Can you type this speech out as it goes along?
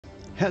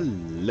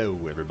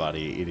Hello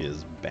everybody, it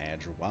is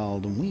Badger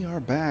Wild and we are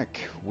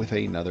back with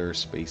another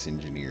Space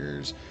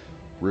Engineers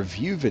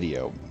review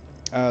video.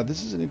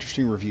 This is an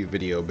interesting review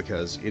video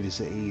because it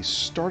is a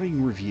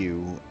starting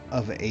review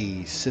of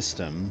a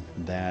system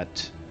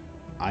that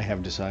I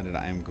have decided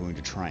I am going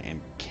to try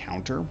and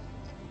counter,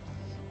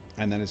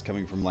 and that is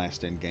coming from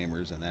Last End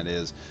Gamers, and that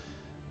is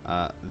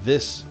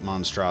this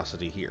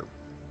monstrosity here.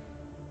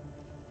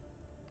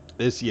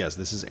 This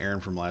is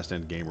Aaron from Last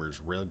End Gamers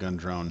railgun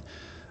drone.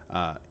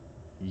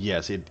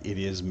 Yes, it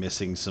is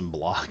missing some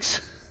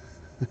blocks.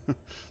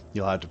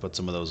 You'll have to put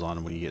some of those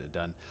on when you get it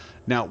done.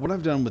 Now, what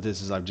I've done with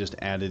this is I've just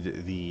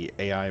added the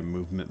AI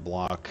movement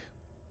block,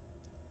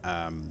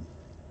 the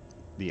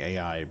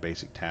AI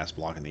basic task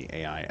block, and the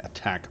AI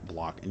attack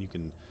block. And you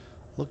can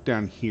look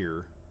down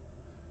here.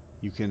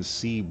 You can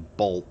see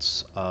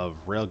bolts of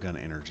railgun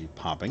energy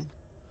popping.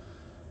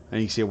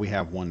 And you see we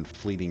have one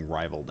fleeting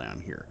rival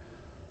down here.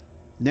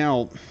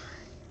 Now,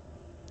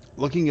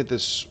 looking at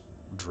this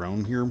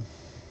drone here,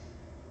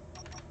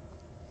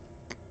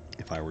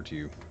 if I were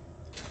to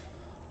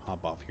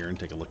hop off here and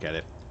take a look at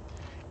it,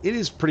 it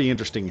is pretty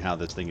interesting how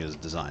this thing is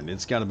designed.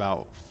 It's got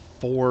about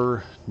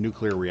 4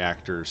 nuclear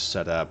reactors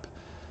set up.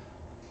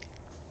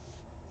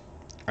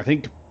 I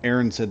think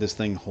Aaron said this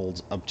thing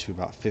holds up to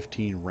about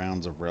 15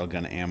 rounds of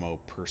railgun ammo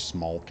per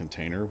small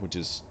container, which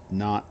is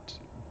not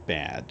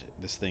bad.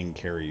 This thing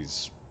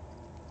carries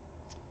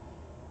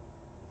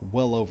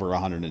well over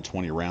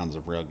 120 rounds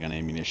of railgun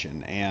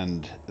ammunition,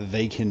 and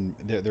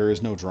there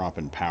is no drop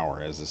in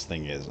power as this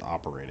thing is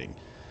operating.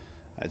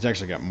 It's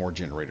actually got more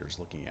generators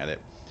looking at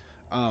it.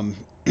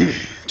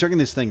 Checking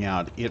this thing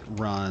out, it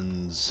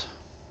runs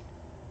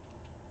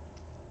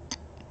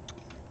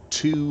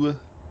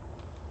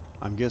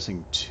I'm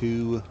guessing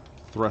 2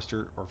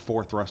 thruster or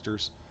 4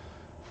 thrusters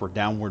for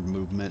downward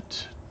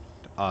movement,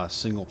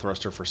 single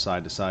thruster for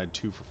side to side,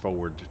 2 for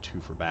forward,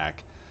 2 for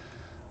back.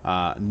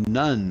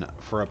 None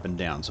for up and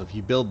down. So if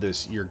you build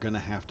this, you're going to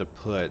have to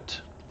put,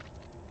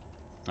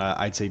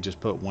 I'd say just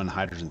put 1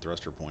 hydrogen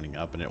thruster pointing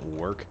up and it will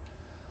work.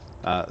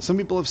 Some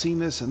people have seen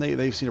this and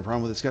they've seen a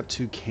problem with it. It's got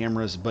 2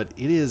 cameras, but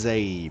it is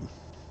it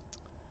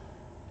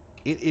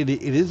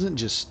isn't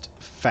just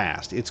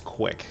fast, it's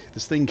quick.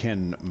 This thing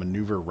can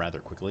maneuver rather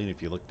quickly, and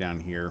if you look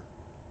down here,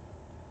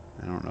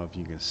 I don't know if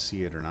you can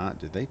see it or not.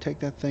 Did they take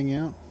that thing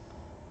out?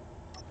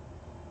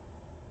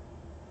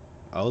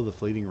 Oh, the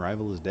fleeting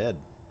rival is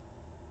dead.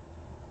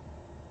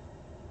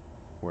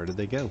 Where did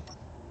they go?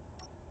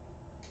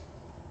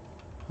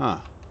 Huh.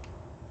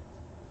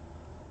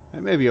 I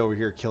may be over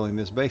here killing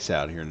this base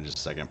out here in just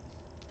a second.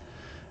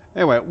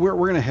 Anyway, we're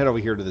going to head over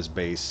here to this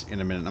base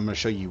in a minute. I'm going to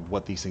show you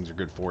what these things are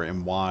good for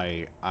and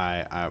why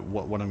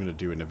what I'm going to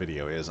do in the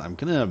video is I'm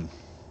going to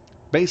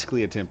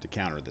basically attempt to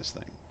counter this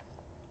thing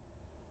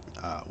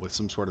with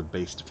some sort of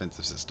base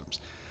defensive systems.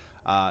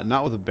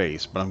 Not with a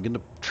base, but I'm going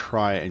to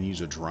try and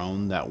use a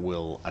drone that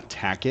will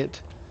attack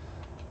it.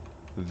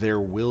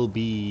 There will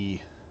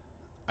be...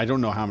 I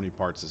don't know how many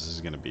parts this is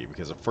going to be,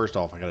 because first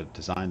off I got to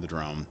design the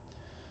drone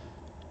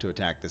to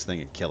attack this thing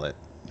and kill it,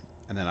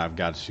 and then I've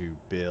got to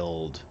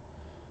build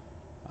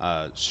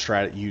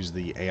use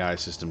the AI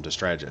system to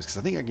strategize, because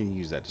I think I can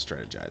use that to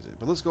strategize it.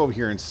 But let's go over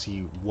here and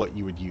see what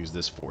you would use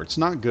this for. It's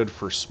not good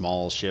for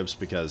small ships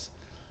because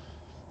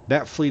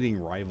that fleeting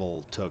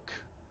rival took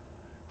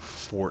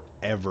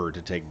forever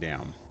to take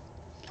down.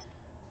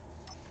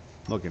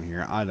 Look in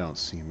here, I don't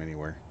see him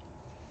anywhere,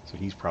 so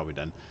he's probably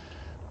done.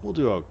 We'll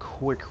do a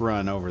quick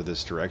run over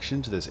this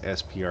direction to this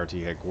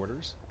SPRT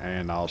headquarters,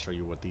 and I'll show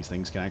you what these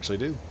things can actually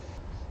do.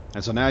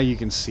 And so now you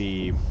can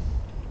see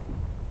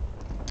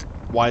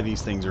why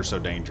these things are so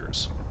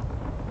dangerous.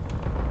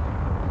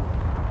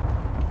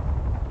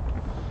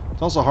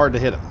 It's also hard to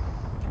hit them.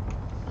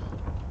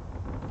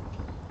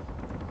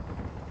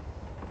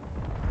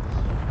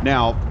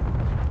 Now,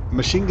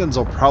 machine guns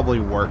will probably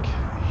work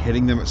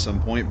hitting them at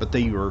some point, but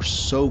they are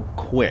so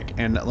quick.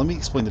 And let me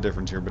explain the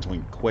difference here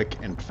between quick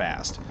and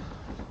fast.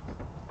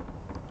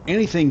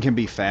 Anything can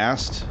be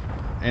fast,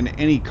 and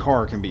any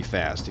car can be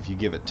fast if you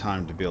give it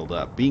time to build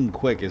up. Being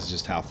quick is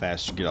just how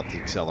fast you get up the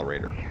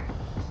accelerator.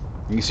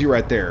 You can see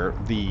right there,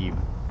 the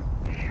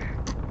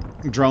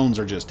drones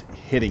are just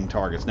hitting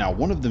targets. Now,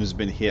 one of them has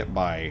been hit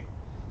by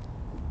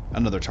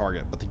another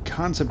target, but the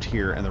concept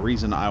here, and the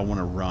reason I want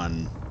to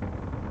run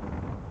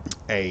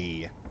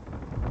a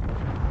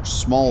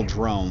small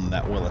drone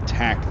that will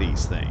attack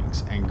these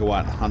things and go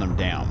out and hunt them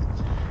down,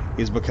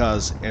 is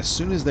because as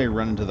soon as they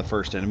run into the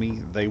first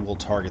enemy, they will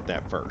target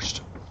that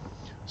first.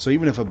 So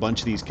even if a bunch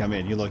of these come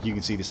in, you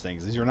can see these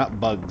things. These are not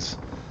bugs.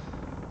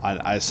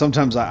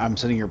 Sometimes I'm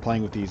sitting here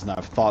playing with these and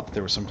I've thought that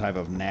there was some type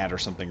of gnat or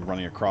something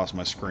running across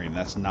my screen.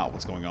 That's not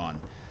what's going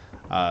on.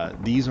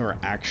 These are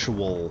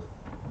actual,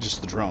 just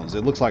the drones.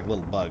 It looks like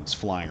little bugs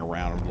flying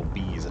around or little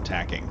bees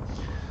attacking.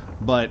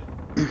 But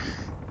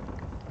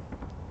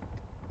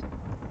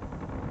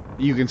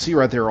you can see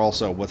right there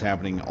also what's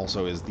happening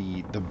also is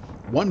the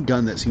one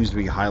gun that seems to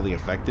be highly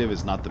effective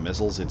is not the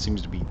missiles. It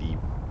seems to be the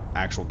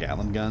actual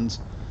Gatling guns.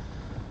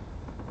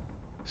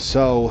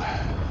 So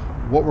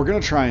What we're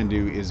going to try and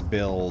do is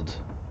build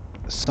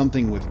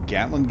something with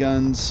Gatling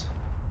guns.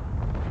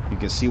 You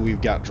can see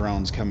we've got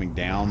drones coming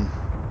down.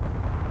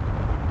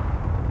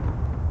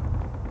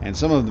 And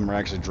some of them are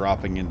actually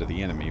dropping into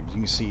the enemy. You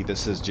can see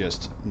this is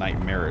just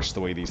nightmarish the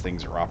way these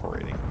things are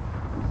operating.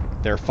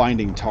 They're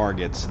finding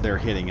targets, they're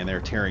hitting, and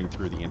they're tearing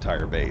through the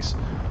entire base.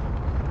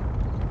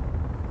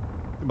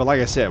 But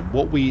like I said,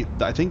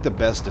 I think the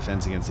best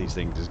defense against these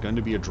things is going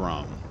to be a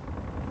drone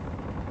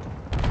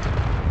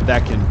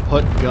that can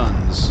put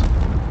guns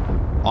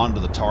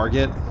onto the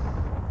target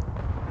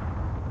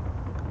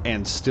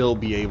and still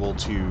be able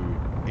to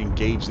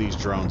engage these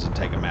drones and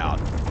take them out.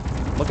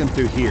 Looking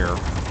through here,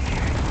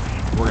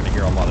 we're going to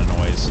hear a lot of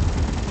noise.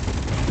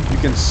 You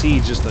can see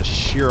just the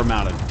sheer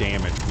amount of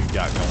damage we've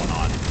got going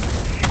on.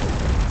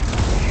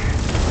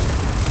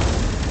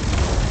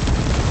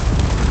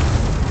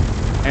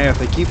 And if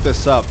they keep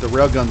this up, the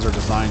railguns are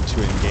designed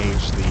to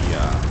engage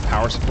the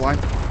power supply.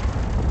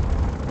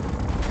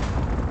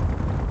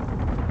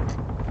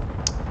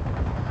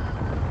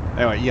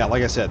 Anyway, yeah,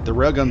 like I said, the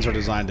railguns are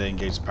designed to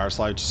engage the power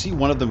supply. You see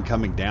one of them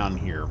coming down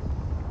here.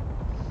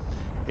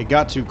 It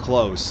got too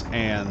close,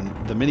 and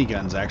the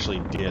miniguns actually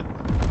did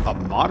a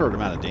moderate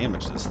amount of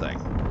damage to this thing.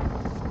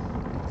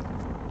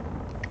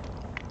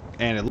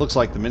 And it looks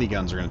like the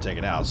miniguns are going to take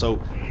it out. So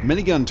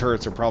minigun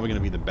turrets are probably going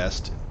to be the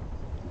best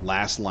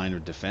last line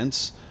of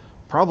defense.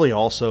 Probably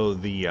also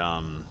the,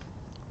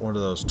 what are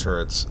those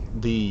turrets?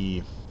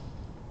 The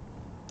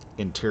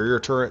interior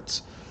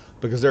turrets,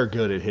 because they're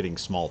good at hitting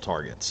small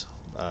targets.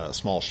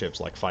 Small ships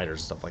like fighters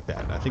and stuff like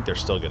that. I think they're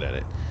still good at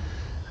it.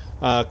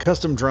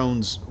 Custom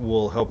drones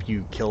will help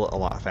you kill it a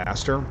lot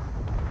faster.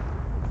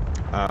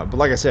 But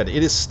like I said,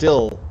 it is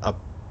still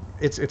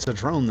it's a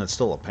drone that's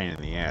still a pain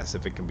in the ass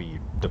if it can be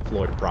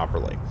deployed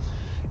properly.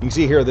 You can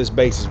see here this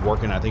base is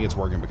working. I think it's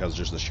working because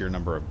just the sheer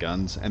number of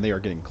guns, and they are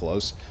getting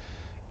close.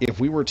 If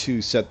we were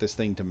to set this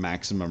thing to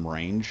maximum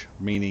range,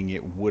 meaning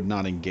it would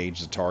not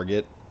engage the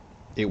target,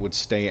 it would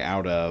stay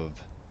out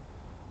of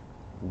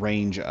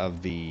range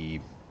of the...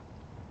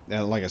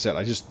 And like I said,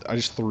 I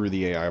just threw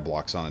the AI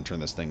blocks on and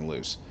turned this thing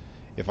loose.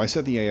 If I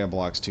set the AI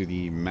blocks to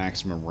the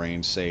maximum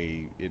range,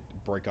 say it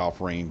break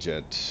off range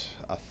at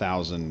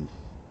 1,000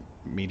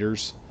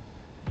 meters,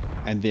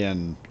 and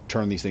then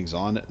turn these things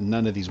on,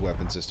 none of these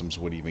weapon systems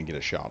would even get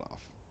a shot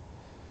off.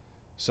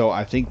 So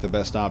I think the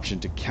best option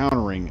to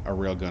countering a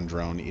railgun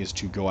drone is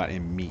to go out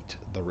and meet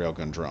the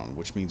railgun drone,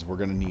 which means we're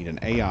going to need an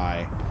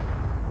AI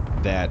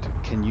that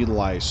can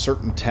utilize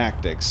certain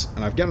tactics,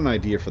 and I've got an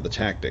idea for the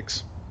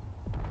tactics.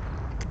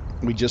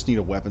 We just need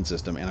a weapon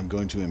system, and I'm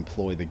going to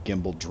employ the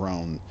gimbaled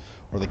drone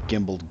or the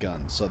gimbaled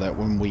gun so that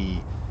when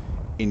we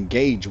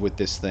engage with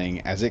this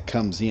thing, as it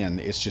comes in,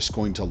 it's just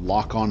going to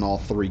lock on all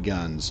three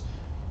guns,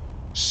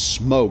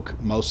 smoke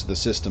most of the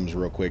systems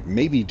real quick,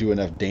 maybe do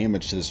enough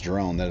damage to this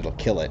drone that it'll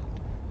kill it,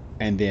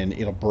 and then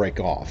it'll break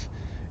off.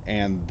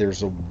 And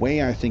there's a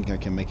way I think I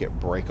can make it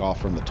break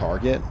off from the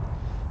target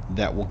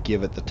that will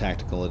give it the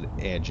tactical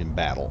edge in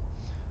battle.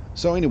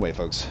 So anyway,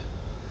 folks,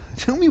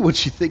 tell me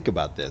what you think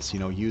about this,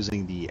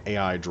 using the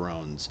AI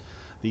drones,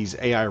 these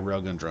AI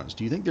railgun drones.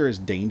 Do you think they're as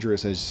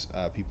dangerous as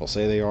people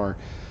say they are?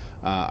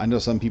 I know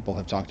some people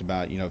have talked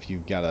about, if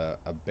you've got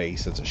a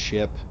base that's a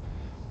ship,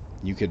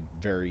 you could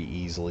very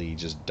easily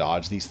just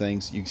dodge these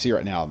things. You can see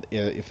right now,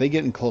 if they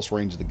get in close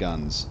range of the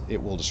guns,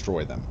 it will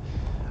destroy them.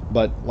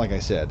 But like I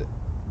said,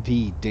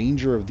 the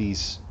danger of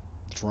these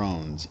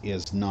drones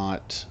is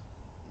not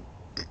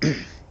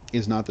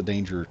the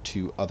danger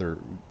to other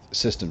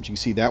systems. You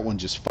see that one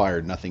just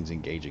fired, nothing's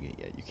engaging it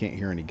yet. You can't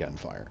hear any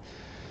gunfire.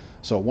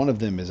 So one of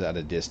them is at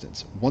a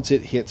distance. Once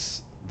it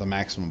hits the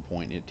maximum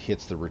point, it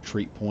hits the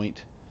retreat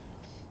point.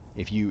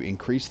 If you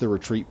increase the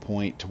retreat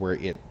point to where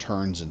it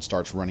turns and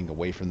starts running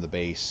away from the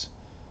base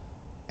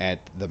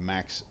at the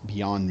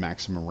beyond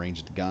maximum range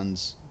of the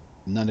guns,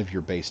 none of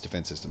your base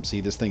defense systems. See,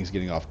 this thing's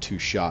getting off 2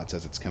 shots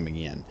as it's coming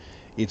in.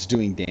 It's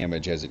doing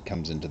damage as it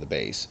comes into the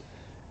base.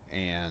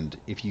 And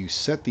if you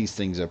set these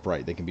things up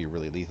right, they can be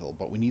really lethal.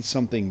 But we need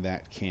something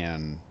that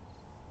can,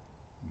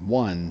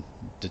 1,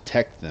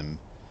 detect them,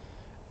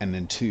 and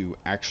then 2,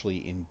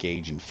 actually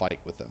engage and fight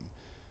with them.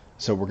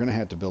 So we're going to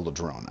have to build a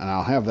drone. And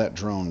I'll have that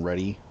drone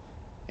ready,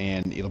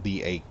 and it'll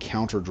be a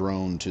counter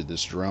drone to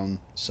this drone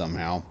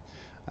somehow.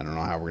 I don't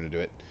know how we're going to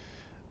do it.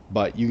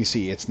 But you can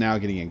see it's now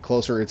getting in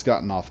closer. It's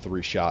gotten off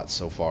 3 shots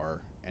so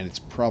far, and it's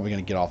probably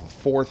going to get off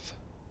a 4th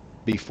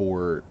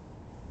before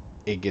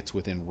it gets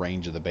within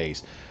range of the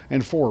base.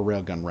 And 4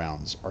 railgun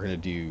rounds are going to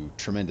do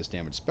tremendous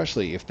damage,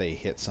 especially if they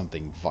hit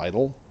something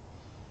vital.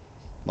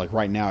 Like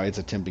right now, it's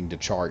attempting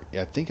to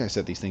I think I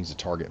set these things to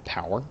target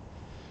power.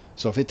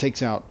 So if it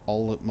takes out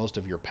most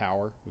of your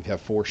power, we have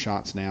 4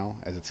 shots now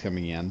as it's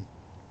coming in.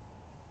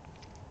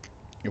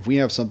 If we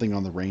have something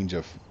on the range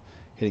of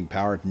hitting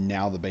power,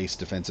 now the base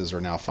defenses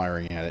are now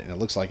firing at it, and it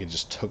looks like it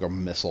just took a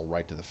missile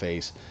right to the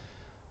face.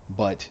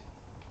 But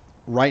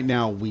right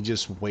now, we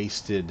just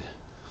wasted...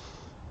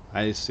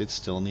 It's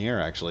still in the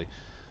air, actually.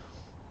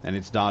 And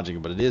it's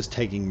dodging, but it is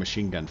taking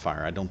machine gun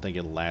fire. I don't think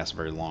it'll last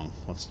very long.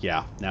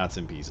 Yeah, now it's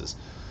in pieces.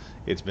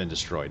 It's been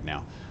destroyed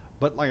now.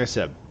 But like I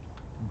said,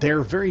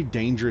 they're very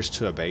dangerous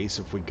to a base.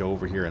 If we go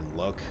over here and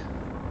look,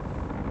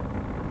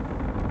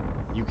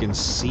 you can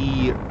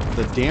see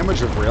the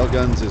damage of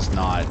railguns is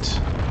not...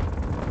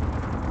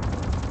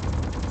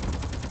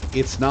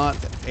 It's not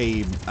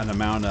an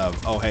amount of,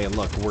 oh hey,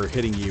 look, we're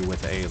hitting you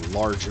with a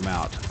large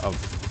amount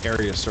of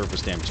area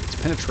surface damage. It's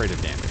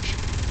penetrative damage.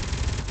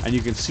 And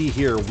you can see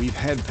here, we've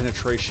had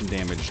penetration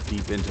damage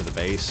deep into the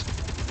base.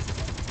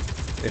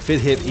 If it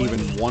hit even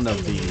one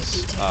of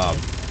these...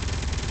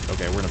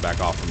 okay, we're going to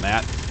back off from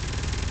that.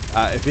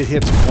 If it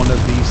hits one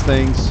of these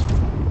things...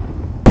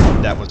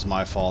 That was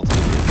my fault.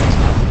 That's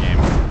not the game.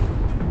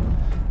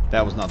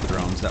 That was not the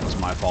drones. That was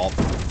my fault.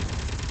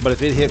 But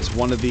if it hits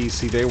one of these...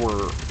 See, they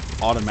were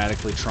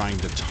automatically trying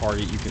to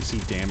target. You can see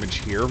damage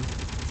here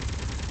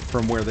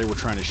from where they were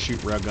trying to shoot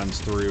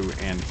railguns through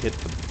and hit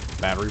the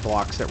battery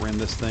blocks that were in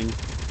this thing.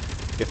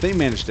 If they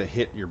manage to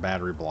hit your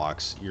battery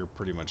blocks, you're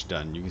pretty much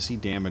done. You can see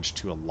damage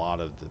to a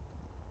lot of the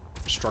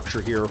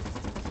structure here.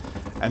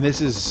 And this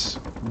is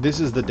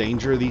the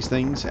danger of these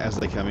things as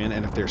they come in.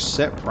 And if they're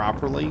set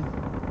properly,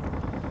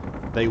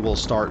 they will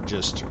start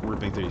just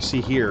ripping through. You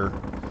see here,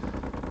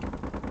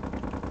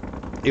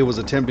 it was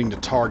attempting to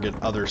target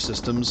other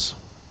systems.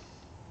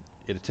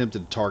 It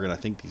attempted to target, I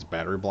think, these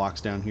battery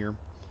blocks down here.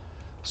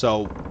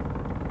 So,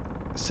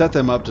 set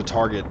them up to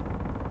target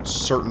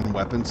certain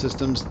weapon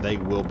systems. They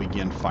will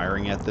begin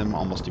firing at them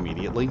almost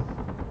immediately.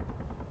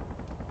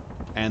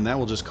 And that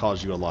will just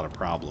cause you a lot of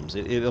problems.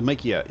 It'll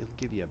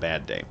give you a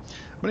bad day.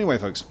 But anyway,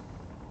 folks,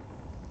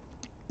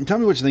 tell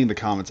me what you think in the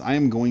comments. I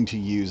am going to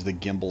use the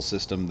gimbal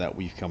system that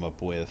we've come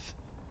up with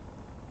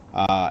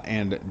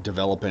and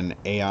develop an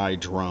AI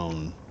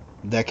drone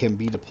that can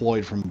be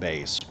deployed from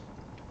base.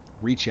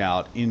 Reach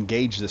out,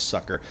 engage this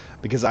sucker,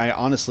 because I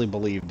honestly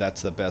believe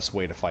that's the best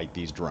way to fight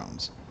these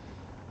drones.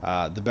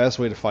 The best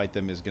way to fight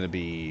them is going to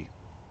be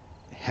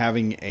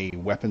having a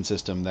weapon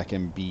system that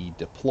can be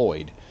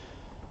deployed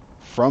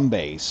from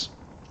base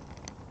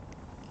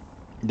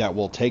that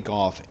will take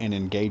off and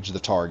engage the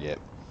target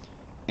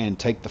and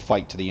take the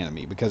fight to the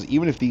enemy. Because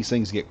even if these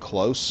things get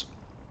close,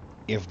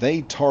 if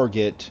they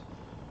target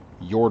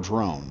your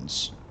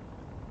drones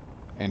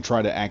and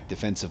try to act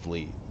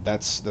defensively,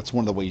 that's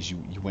one of the ways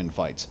you win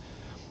fights.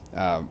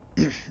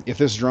 If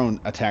this drone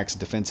attacks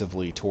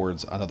defensively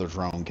towards another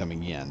drone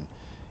coming in,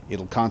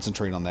 it'll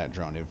concentrate on that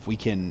drone. If we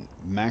can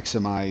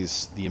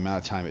maximize the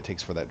amount of time it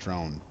takes for that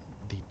drone,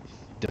 the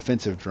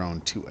defensive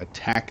drone, to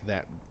attack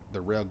the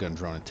railgun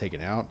drone and take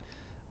it out,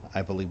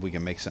 I believe we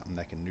can make something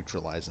that can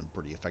neutralize them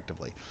pretty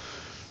effectively.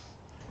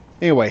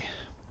 Anyway,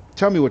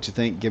 tell me what you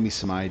think. Give me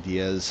some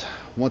ideas.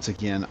 Once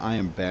again, I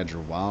am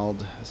Badger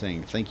Wild,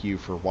 saying thank you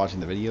for watching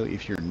the video.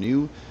 If you're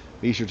new,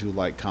 be sure to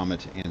like,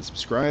 comment, and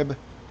subscribe.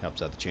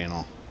 Helps out the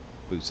channel,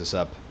 boosts us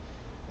up,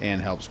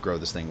 and helps grow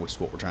this thing, which is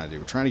what we're trying to do.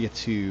 We're trying to get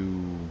to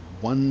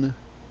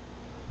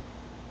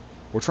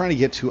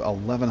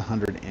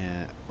 1,100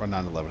 and, or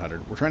not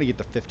 1,100. We're trying to get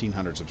to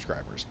 1,500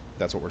 subscribers.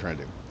 That's what we're trying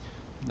to do.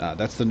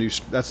 That's the new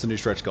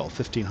stretch goal,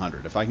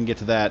 1,500. If I can get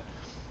to that,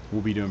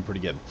 we'll be doing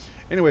pretty good.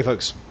 Anyway,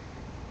 folks,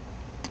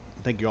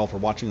 thank you all for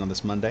watching on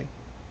this Monday.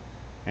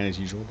 And as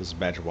usual, this is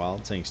Badger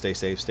Wild saying stay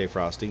safe, stay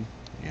frosty,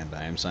 and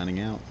I am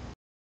signing out.